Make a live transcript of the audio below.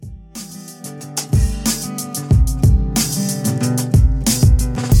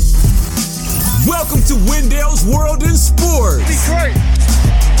to Wendell's World in Sports. Be great.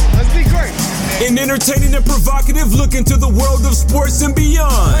 Let's be great. An entertaining and provocative look into the world of sports and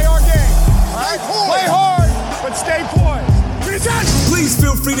beyond. Play our game. Play hard, but stay poised. Please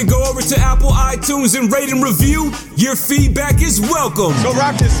feel free to go over to Apple iTunes and rate and review. Your feedback is welcome. Go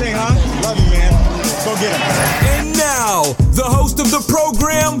rock this thing, huh? Love you, man. Go get it. And now, the host of the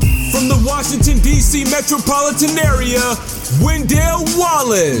program from the Washington, D.C. metropolitan area, Wendell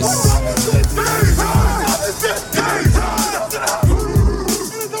Wallace.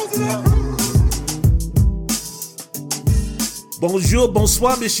 Bonjour,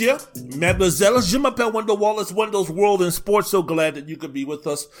 bonsoir, monsieur, mademoiselle. Je m'appelle Wendell Wallace, Wendell's World in Sports. So glad that you could be with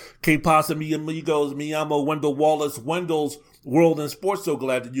us. Que pasa, mi amigos? Mi amo Wendell Wallace, Wendell's World in Sports. So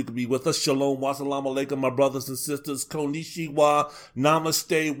glad that you could be with us. Shalom, wassalamu alaikum, my brothers and sisters. Konnichiwa,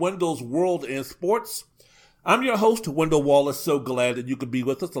 namaste, Wendell's World in Sports. I'm your host, Wendell Wallace. So glad that you could be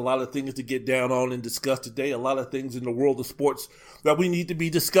with us. A lot of things to get down on and discuss today. A lot of things in the world of sports that we need to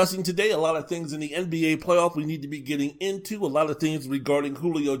be discussing today. A lot of things in the NBA playoff we need to be getting into. A lot of things regarding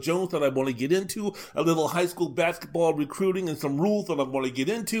Julio Jones that I want to get into. A little high school basketball recruiting and some rules that I want to get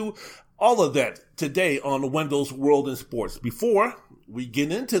into. All of that today on Wendell's World in Sports. Before we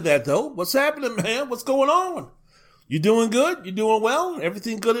get into that, though, what's happening, man? What's going on? You doing good? You doing well?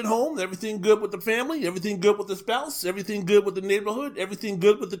 Everything good at home? Everything good with the family? Everything good with the spouse? Everything good with the neighborhood? Everything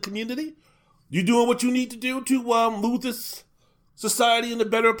good with the community? You doing what you need to do to move this society in a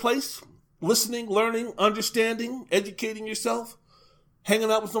better place? Listening, learning, understanding, educating yourself?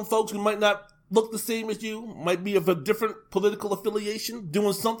 Hanging out with some folks who might not look the same as you, might be of a different political affiliation,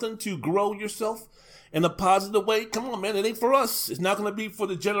 doing something to grow yourself in a positive way? Come on, man, it ain't for us. It's not going to be for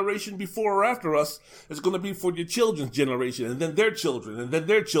the generation before or after us. It's going to be for your children's generation, and then their children, and then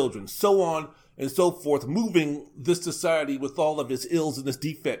their children, so on and so forth, moving this society with all of its ills and its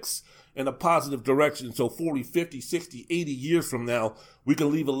defects in a positive direction. So 40, 50, 60, 80 years from now, we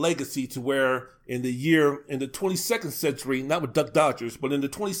can leave a legacy to where in the 22nd century, not with Duck Dodgers, but in the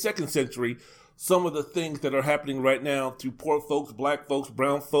 22nd century, some of the things that are happening right now to poor folks, black folks,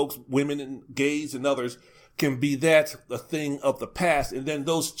 brown folks, women and gays and others can be that a thing of the past. And then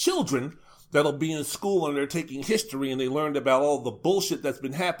those children that'll be in school and they're taking history and they learned about all the bullshit that's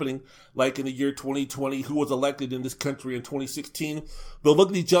been happening, like in the year 2020, who was elected in this country in 2016. They'll look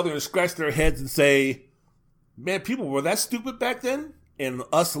at each other and scratch their heads and say, man, people were that stupid back then? And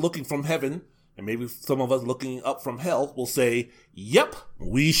us looking from heaven, and maybe some of us looking up from hell, will say, yep,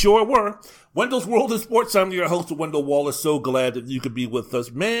 we sure were. Wendell's World in Sports. I'm your host, Wendell Wallace. So glad that you could be with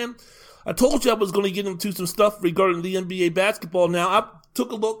us. Man, I told you I was going to get into some stuff regarding the NBA basketball. Now, I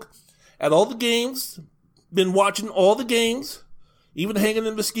took a look at all the games, been watching all the games, even hanging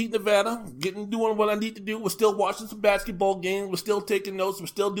in Mesquite, Nevada, doing what I need to do. We're still watching some basketball games. We're still taking notes. We're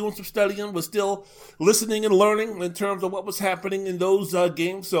still doing some studying. We're still listening and learning in terms of what was happening in those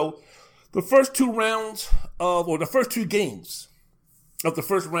games. So, the first two games of the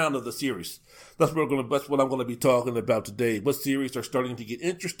first round of the series. That's what I'm going to be talking about today. What series are starting to get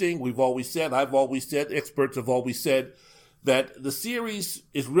interesting? I've always said, experts have always said that the series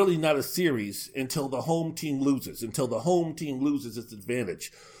is really not a series until the home team loses its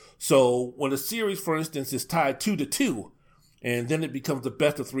advantage. So when a series, for instance, is tied 2-2, and then it becomes a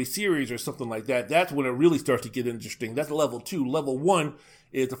best of 3 series or something like that, that's when it really starts to get interesting. That's level 2. Level 1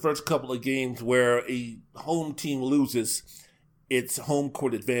 is the first couple of games where a home team loses its home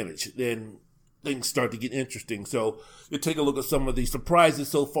court advantage. Then things start to get interesting. So you take a look at some of the surprises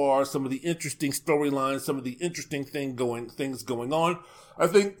so far, some of the interesting storylines, some of the interesting things going on. I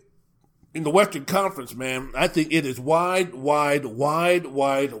think in the Western Conference, man, I think it is wide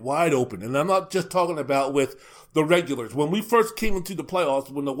open. And I'm not just talking about with the regulars. When we first came into the playoffs,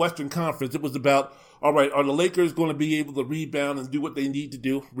 when the Western Conference, it was about, all right, are the Lakers going to be able to rebound and do what they need to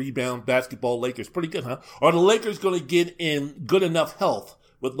do? Rebound, basketball, Lakers. Pretty good, huh? Are the Lakers going to get in good enough health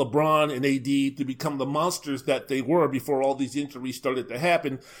with LeBron and AD to become the monsters that they were before all these injuries started to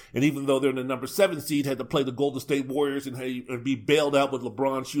happen? And even though they're in the number 7 seed, had to play the Golden State Warriors and be bailed out with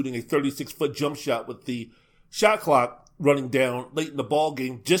LeBron shooting a 36-foot jump shot with the shot clock running down late in the ball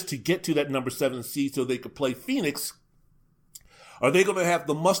game just to get to that number 7 seed so they could play Phoenix. Are they going to have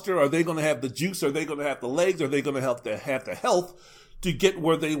the muster? Are they going to have the juice? Are they going to have the legs? Are they going to have the health to get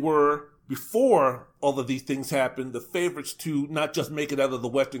where they were before all of these things happened? The favorites to not just make it out of the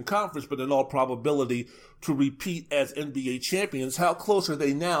Western Conference, but in all probability to repeat as NBA champions. How close are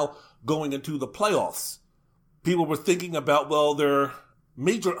they now going into the playoffs? People were thinking about, well, their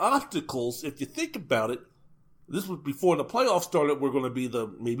major obstacles, if you think about it, this was before the playoffs started, were going to be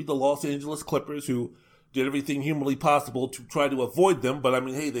maybe the Los Angeles Clippers, who did everything humanly possible to try to avoid them. But I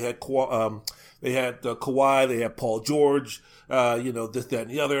mean, hey, they had Kawhi, they had Paul George, this, that, and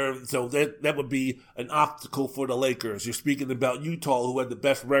the other. So that would be an obstacle for the Lakers. You're speaking about Utah, who had the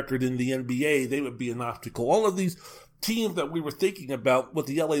best record in the NBA. They would be an obstacle. All of these teams that we were thinking about with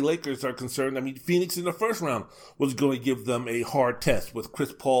the LA Lakers are concerned. I mean, Phoenix in the first round was going to give them a hard test with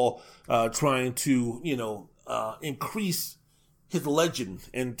Chris Paul trying to, increase his legend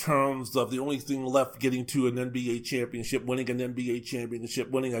in terms of the only thing left getting to an NBA championship, winning an NBA championship,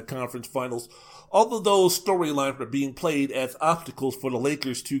 winning a conference finals. All of those storylines were being played as obstacles for the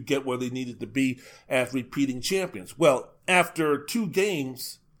Lakers to get where they needed to be as repeating champions. Well, after 2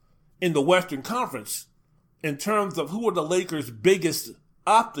 games in the Western Conference, in terms of who are the Lakers' biggest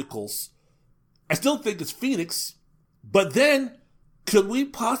obstacles, I still think it's Phoenix. But then, could we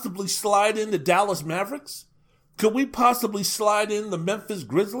possibly slide in the Dallas Mavericks? Could we possibly slide in the Memphis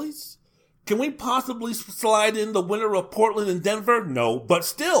Grizzlies? Can we possibly slide in the winner of Portland and Denver? No, but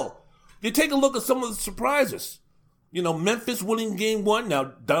still, you take a look at some of the surprises. Memphis winning game 1. Now,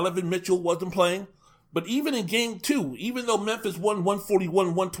 Donovan Mitchell wasn't playing. But even in game 2, even though Memphis won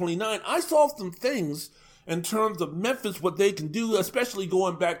 141-129, I saw some things in terms of Memphis, what they can do, especially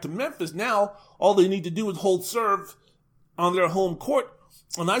going back to Memphis. Now, all they need to do is hold serve on their home court.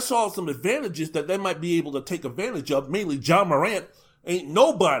 And I saw some advantages that they might be able to take advantage of. Mainly Ja Morant. Ain't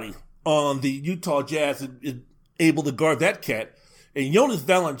nobody on the Utah Jazz is able to guard that cat. And Jonas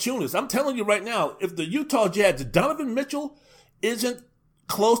Valanciunas, I'm telling you right now, if the Utah Jazz, if Donovan Mitchell isn't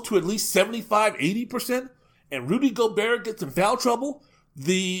close to at least 75-80%, and Rudy Gobert gets in foul trouble,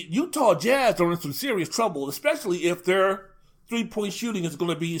 the Utah Jazz are in some serious trouble, especially if their three-point shooting is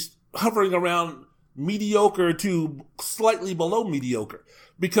going to be hovering around mediocre to slightly below mediocre.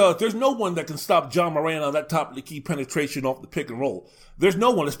 Because there's no one that can stop Ja Morant on that top of the key penetration off the pick and roll. There's no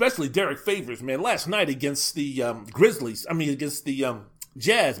one, especially Derek Favors, man. Last night against the against the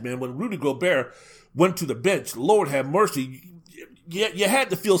Jazz, man, when Rudy Gobert went to the bench, Lord have mercy, you had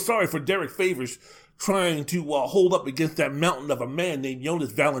to feel sorry for Derek Favors trying to hold up against that mountain of a man named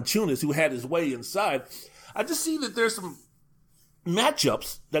Jonas Valanciunas, who had his way inside. I just see that there's some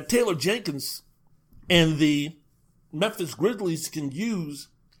matchups that Taylor Jenkins and the Memphis Grizzlies can use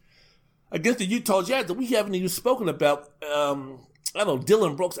against the Utah Jazz that we haven't even spoken about.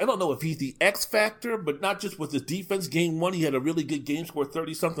 Dylan Brooks. I don't know if he's the X factor, but not just with his defense. Game 1, he had a really good game, scored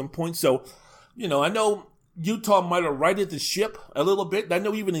 30-something points. So, I know Utah might have righted the ship a little bit. I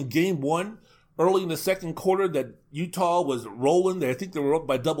know even in game 1, early in the second quarter, that Utah was rolling. I think they were up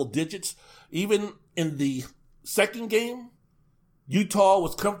by double digits. Even in the second game, Utah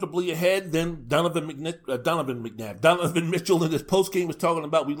was comfortably ahead. Then Donovan Mitchell in his postgame was talking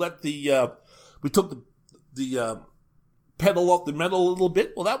about we took the pedal off the metal a little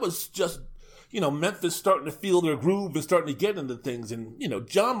bit. Well, that was just, Memphis starting to feel their groove and starting to get into things. And,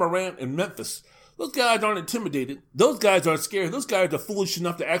 Ja Morant and Memphis, those guys aren't intimidated. Those guys aren't scared. Those guys are foolish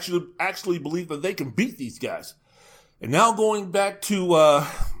enough to actually believe that they can beat these guys. And now going back to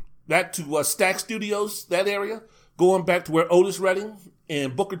Stack Studios, that area, going back to where Otis Redding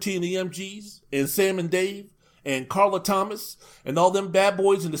and Booker T and the MGs and Sam and Dave and Carla Thomas and all them bad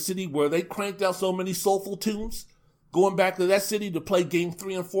boys in the city where they cranked out so many soulful tunes, going back to that city to play game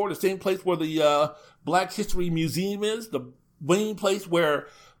 3 and 4, the same place where the Black History Museum is, the main place where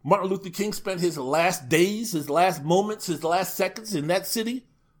Martin Luther King spent his last days, his last moments, his last seconds in that city.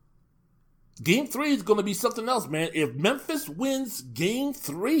 Game 3 is going to be something else, man. If Memphis wins game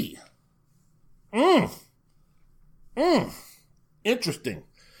 3, interesting.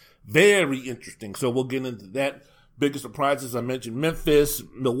 Very interesting. So we'll get into that. Biggest surprises, I mentioned Memphis,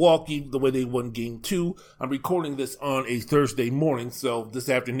 Milwaukee, the way they won game 2. I'm recording this on a Thursday morning, so this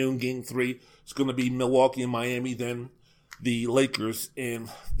afternoon, game 3, it's going to be Milwaukee and Miami, then the Lakers and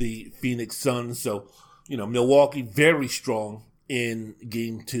the Phoenix Suns. So, Milwaukee very strong in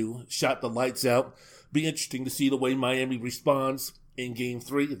game 2, shot the lights out. Be interesting to see the way Miami responds in game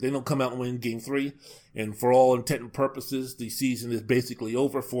 3. If they don't come out and win game 3, and for all intent and purposes, the season is basically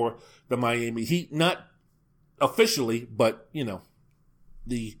over for the Miami Heat. Not officially, but,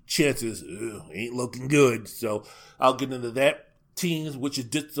 the chances ain't looking good. So I'll get into that. Teams which is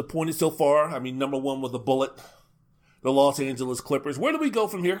disappointed so far. I mean, number 1 with a bullet, the Los Angeles Clippers. Where do we go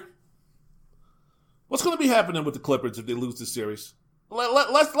from here? What's going to be happening with the Clippers if they lose this series?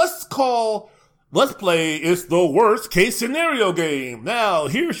 Let's play It's the Worst Case Scenario game. Now,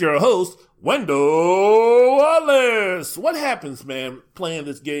 here's your host, Wendell Wallace. What happens, man, playing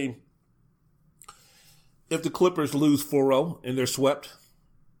this game if the Clippers lose 4-0 and they're swept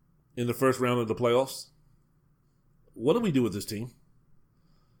in the first round of the playoffs? What do we do with this team?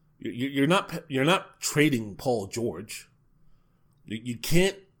 You're not trading Paul George. You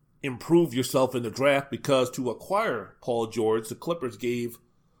can't improve yourself in the draft because to acquire Paul George, the Clippers gave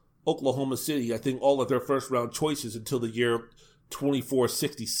Oklahoma City, I think, all of their first-round choices until the year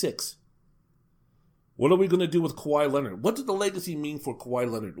 2466. What are we going to do with Kawhi Leonard? What does the legacy mean for Kawhi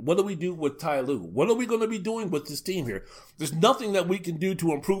Leonard? What do we do with Ty Lue? What are we going to be doing with this team here? There's nothing that we can do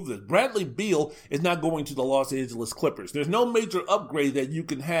to improve this. Bradley Beal is not going to the Los Angeles Clippers. There's no major upgrade that you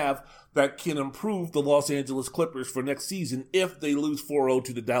can have that can improve the Los Angeles Clippers for next season if they lose 4-0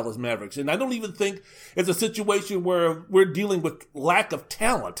 to the Dallas Mavericks. And I don't even think it's a situation where we're dealing with lack of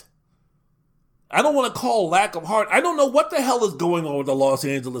talent. I don't want to call lack of heart. I don't know what the hell is going on with the Los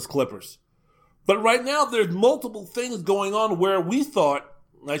Angeles Clippers. But right now, there's multiple things going on where we thought,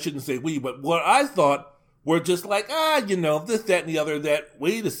 I shouldn't say we, but what I thought were just like, this, that, and the other, that.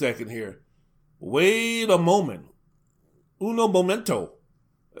 Wait a second here. Wait a moment. Uno momento.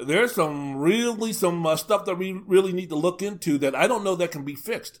 There's some stuff that we really need to look into that I don't know that can be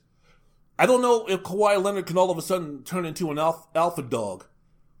fixed. I don't know if Kawhi Leonard can all of a sudden turn into an alpha dog.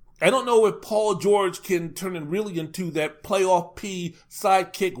 I don't know if Paul George can turn really into that playoff P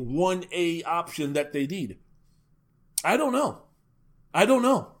sidekick 1A option that they need. I don't know.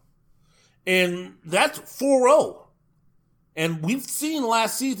 And that's 4-0. And we've seen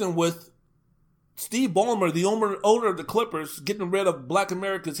last season with Steve Ballmer, the owner of the Clippers, getting rid of Black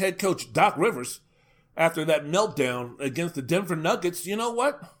America's head coach Doc Rivers after that meltdown against the Denver Nuggets. You know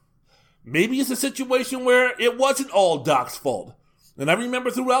what? Maybe it's a situation where it wasn't all Doc's fault. And I remember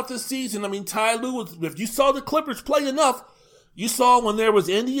throughout this season, Ty Lue, if you saw the Clippers play enough, you saw when there was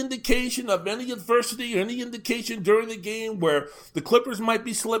any indication of any adversity or any indication during the game where the Clippers might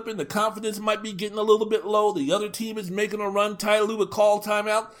be slipping, the confidence might be getting a little bit low, the other team is making a run, Ty Lue would call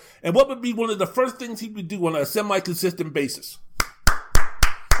timeout. And what would be one of the first things he would do on a semi-consistent basis?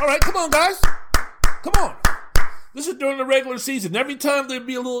 All right, come on, guys. Come on. This is during the regular season. Every time there'd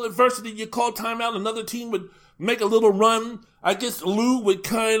be a little adversity, you call timeout, another team would make a little run. I guess Lue would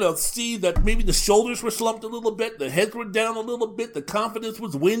kind of see that maybe the shoulders were slumped a little bit, the heads were down a little bit, the confidence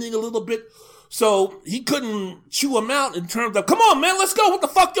was waning a little bit. So he couldn't chew them out in terms of, come on, man, let's go. What the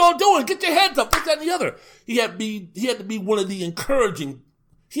fuck y'all doing? Get your heads up, this, that, and the other. He had to be one of the encouraging.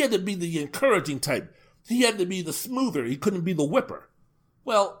 He had to be the encouraging type. He had to be the smoother. He couldn't be the whipper.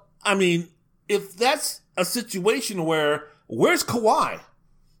 Well, if that's a situation where's Kawhi?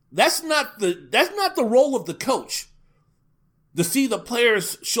 That's not the role of the coach. To see the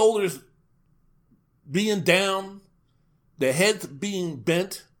players' shoulders being down, the heads being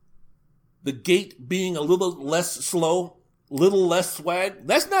bent, the gait being a little less slow, little less swag.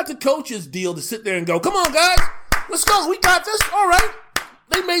 That's not the coach's deal to sit there and go, come on, guys, let's go. We got this. All right.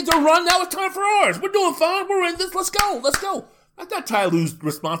 They made their run. Now it's time for ours. We're doing fine. We're in this. Let's go. That's not Ty Lue's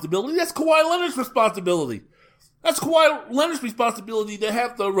responsibility. That's Kawhi Leonard's responsibility. That's Kawhi Leonard's responsibility to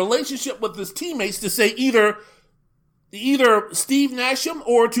have the relationship with his teammates to say either Steve Nash him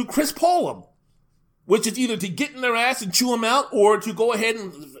or to Chris Paul him, which is either to get in their ass and chew them out or to go ahead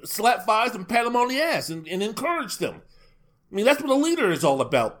and slap fives and pat them on the ass and encourage them. That's what a leader is all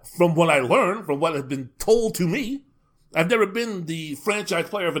about, from what I learned, from what has been told to me. I've never been the franchise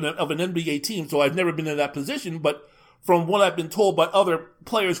player of an NBA team, so I've never been in that position, but from what I've been told by other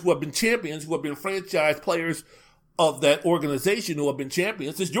players who have been champions, who have been franchise players of that organization who have been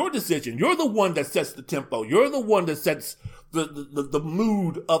champions, it's your decision. You're the one that sets the tempo. You're the one that sets the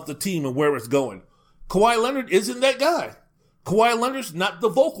mood of the team and where it's going. Kawhi Leonard isn't that guy. Kawhi Leonard's not the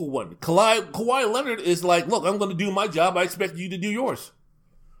vocal one. Kawhi Leonard is like, look, I'm going to do my job. I expect you to do yours.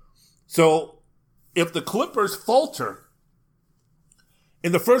 So if the Clippers falter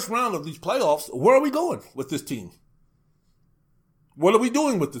in the first round of these playoffs, where are we going with this team? What are we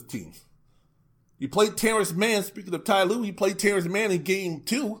doing with this team? You played Terrence Mann, speaking of Ty Lue, you played Terrence Mann in game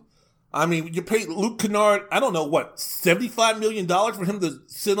 2. You paid Luke Kennard, I don't know what, $75 million for him to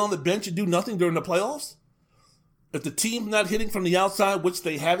sit on the bench and do nothing during the playoffs? If the team's not hitting from the outside, which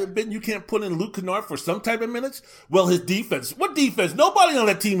they haven't been, you can't put in Luke Kennard for some type of minutes? Well, his defense. What defense? Nobody on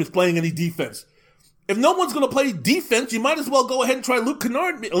that team is playing any defense. If no one's going to play defense, you might as well go ahead and try Luke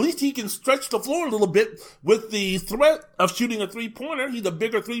Kennard. At least he can stretch the floor a little bit with the threat of shooting a three-pointer. He's a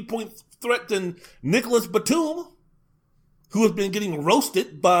bigger three-point threat than Nicholas Batum, who has been getting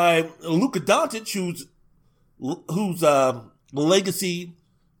roasted by Luka Doncic, whose legacy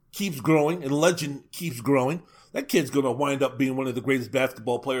keeps growing and legend keeps growing. That kid's going to wind up being one of the greatest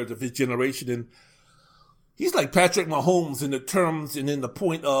basketball players of his generation. And he's like Patrick Mahomes in the terms and in the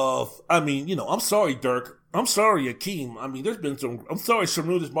point of, I'm sorry, Dirk. I'm sorry, Akeem. I'm sorry,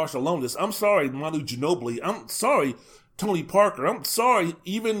 Sarunas Marshalonis. I'm sorry, Manu Ginobili. I'm sorry, Tony Parker. I'm sorry,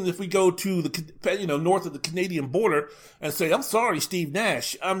 even if we go to the, north of the Canadian border and say, I'm sorry, Steve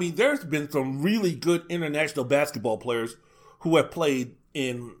Nash. I mean, there's been some really good international basketball players who have played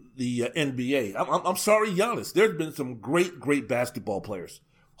in the NBA. I'm sorry, Giannis. There's been some great basketball players,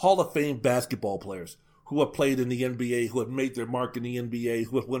 Hall of Fame basketball players who have played in the NBA, who have made their mark in the NBA,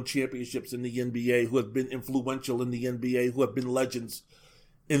 who have won championships in the NBA, who have been influential in the NBA, who have been legends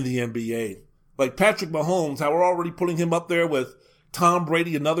in the NBA. Like Patrick Mahomes, how we're already putting him up there with Tom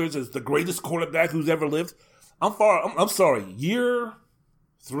Brady and others as the greatest quarterback who's ever lived. I'm sorry, year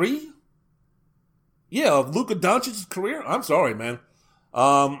 3? Yeah, of Luka Doncic's career? I'm sorry, man.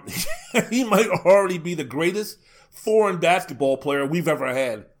 He might already be the greatest foreign basketball player we've ever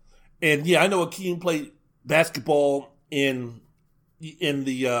had. And yeah, I know Akeem played basketball in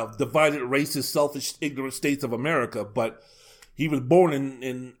the divided, racist, selfish, ignorant states of America, but he was born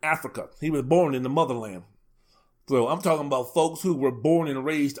in Africa. He was born in the motherland. So I'm talking about folks who were born and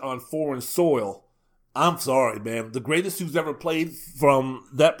raised on foreign soil. I'm sorry, man. The greatest who's ever played from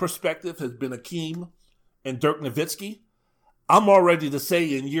that perspective has been Akeem and Dirk Nowitzki. I'm all ready to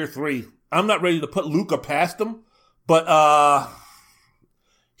say in year 3. I'm not ready to put Luka past him, but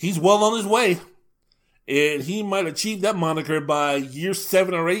he's well on his way. And he might achieve that moniker by year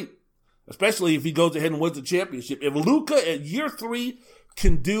 7 or 8, especially if he goes ahead and wins the championship. If Luka at year 3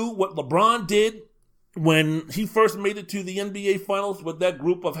 can do what LeBron did when he first made it to the NBA Finals with that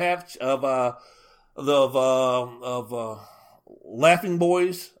group of laughing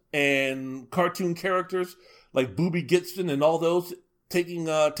boys and cartoon characters like Boobie Gibson and all those, taking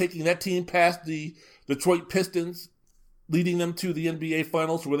that team past the Detroit Pistons, leading them to the NBA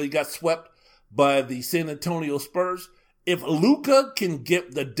Finals where they got swept by the San Antonio Spurs. If Luka can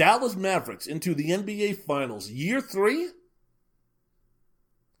get the Dallas Mavericks into the NBA Finals year 3,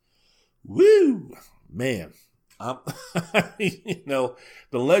 woo, man, the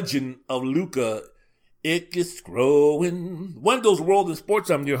legend of Luka, it gets growing. Wendell's World in Sports.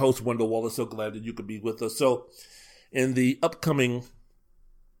 I'm your host, Wendell Wallace. So glad that you could be with us. So, in the upcoming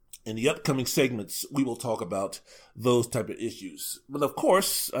segments, we will talk about those type of issues. But of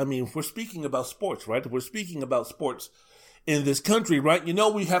course, I mean, we're speaking about sports, right? We're speaking about sports in this country, right?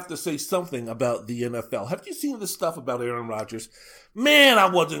 We have to say something about the NFL. Have you seen this stuff about Aaron Rodgers? Man, I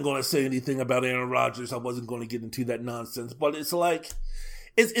wasn't going to say anything about Aaron Rodgers. I wasn't going to get into that nonsense. But it's like,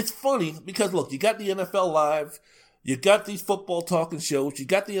 it's funny because, look, you got the NFL Live. You got these football talking shows. You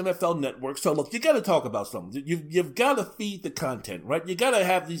got the NFL Network. So, look, you got to talk about something. You've got to feed the content, right? You got to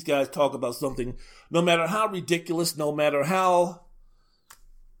have these guys talk about something, no matter how ridiculous, no matter how,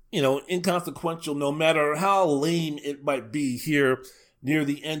 inconsequential, no matter how lame it might be here near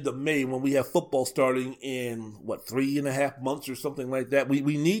the end of May when we have football starting in, 3.5 months or something like that.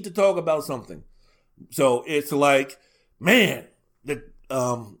 We need to talk about something. So, it's like, man, the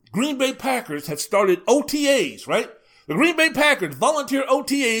Green Bay Packers have started OTAs, right? The Green Bay Packers volunteer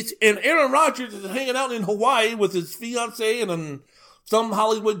OTAs, and Aaron Rodgers is hanging out in Hawaii with his fiance and some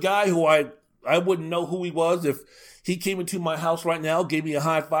Hollywood guy who I wouldn't know who he was if he came into my house right now, gave me a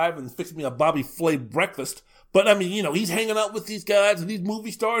high five, and fixed me a Bobby Flay breakfast. But, I mean, he's hanging out with these guys and these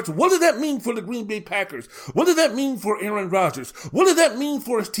movie stars. What does that mean for the Green Bay Packers? What does that mean for Aaron Rodgers? What does that mean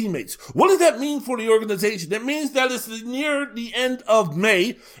for his teammates? What does that mean for the organization? It means that it's near the end of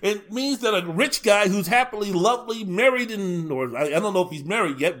May. It means that a rich guy who's happily, lovely, married, or I don't know if he's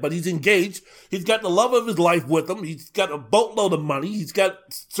married yet, but he's engaged. He's got the love of his life with him. He's got a boatload of money. He's got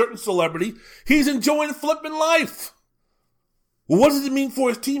certain celebrity. He's enjoying flipping life. Well, what does it mean for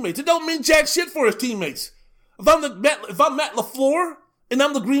his teammates? It don't mean jack shit for his teammates. If I'm Matt LaFleur and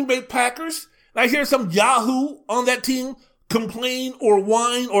I'm the Green Bay Packers, and I hear some yahoo on that team complain or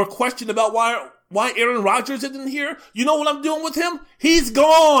whine or question about why Aaron Rodgers isn't here, you know what I'm doing with him? He's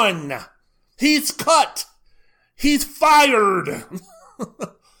gone. He's cut. He's fired.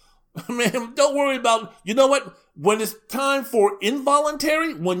 Man, don't worry about, you know what? When it's time for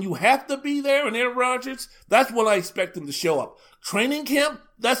involuntary, when you have to be there and Aaron Rodgers, that's when I expect him to show up. Training camp,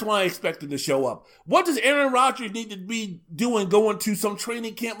 that's when I expect him to show up. What does Aaron Rodgers need to be doing going to some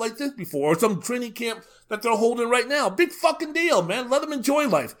training camp like this before, or some training camp that they're holding right now? Big fucking deal, man. Let him enjoy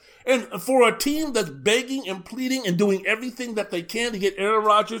life. And for a team that's begging and pleading and doing everything that they can to get Aaron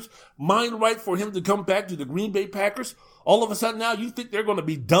Rodgers' mind right for him to come back to the Green Bay Packers, all of a sudden now you think they're going to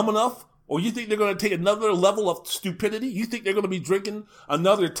be dumb enough? Or you think they're going to take another level of stupidity? You think they're going to be drinking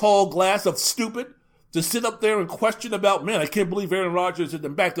another tall glass of stupid to sit up there and question about, man, I can't believe Aaron Rodgers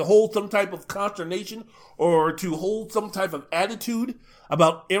isn't back, to hold some type of consternation or to hold some type of attitude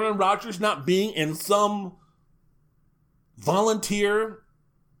about Aaron Rodgers not being in some volunteer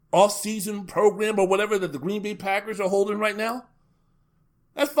off-season program or whatever that the Green Bay Packers are holding right now.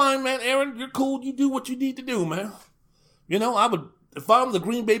 That's fine, man. Aaron, you're cool. You do what you need to do, man. You know, if I'm the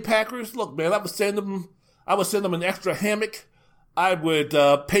Green Bay Packers, look, man, I would send them an extra hammock. I would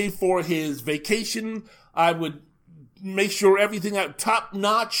pay for his vacation. I would make sure everything at top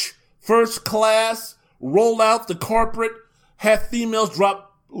notch, first class, roll out the carpet, have females drop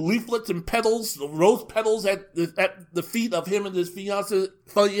leaflets and petals, rose petals at the feet of him and his fiance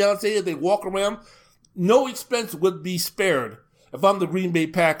as they walk around. No expense would be spared if I'm the Green Bay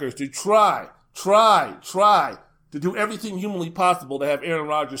Packers to try to do everything humanly possible to have Aaron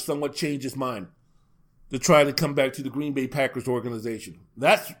Rodgers somewhat change his mind, to try to come back to the Green Bay Packers organization.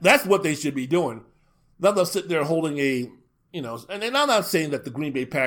 That's what they should be doing. Not sitting there holding and I'm not saying that the Green Bay Packers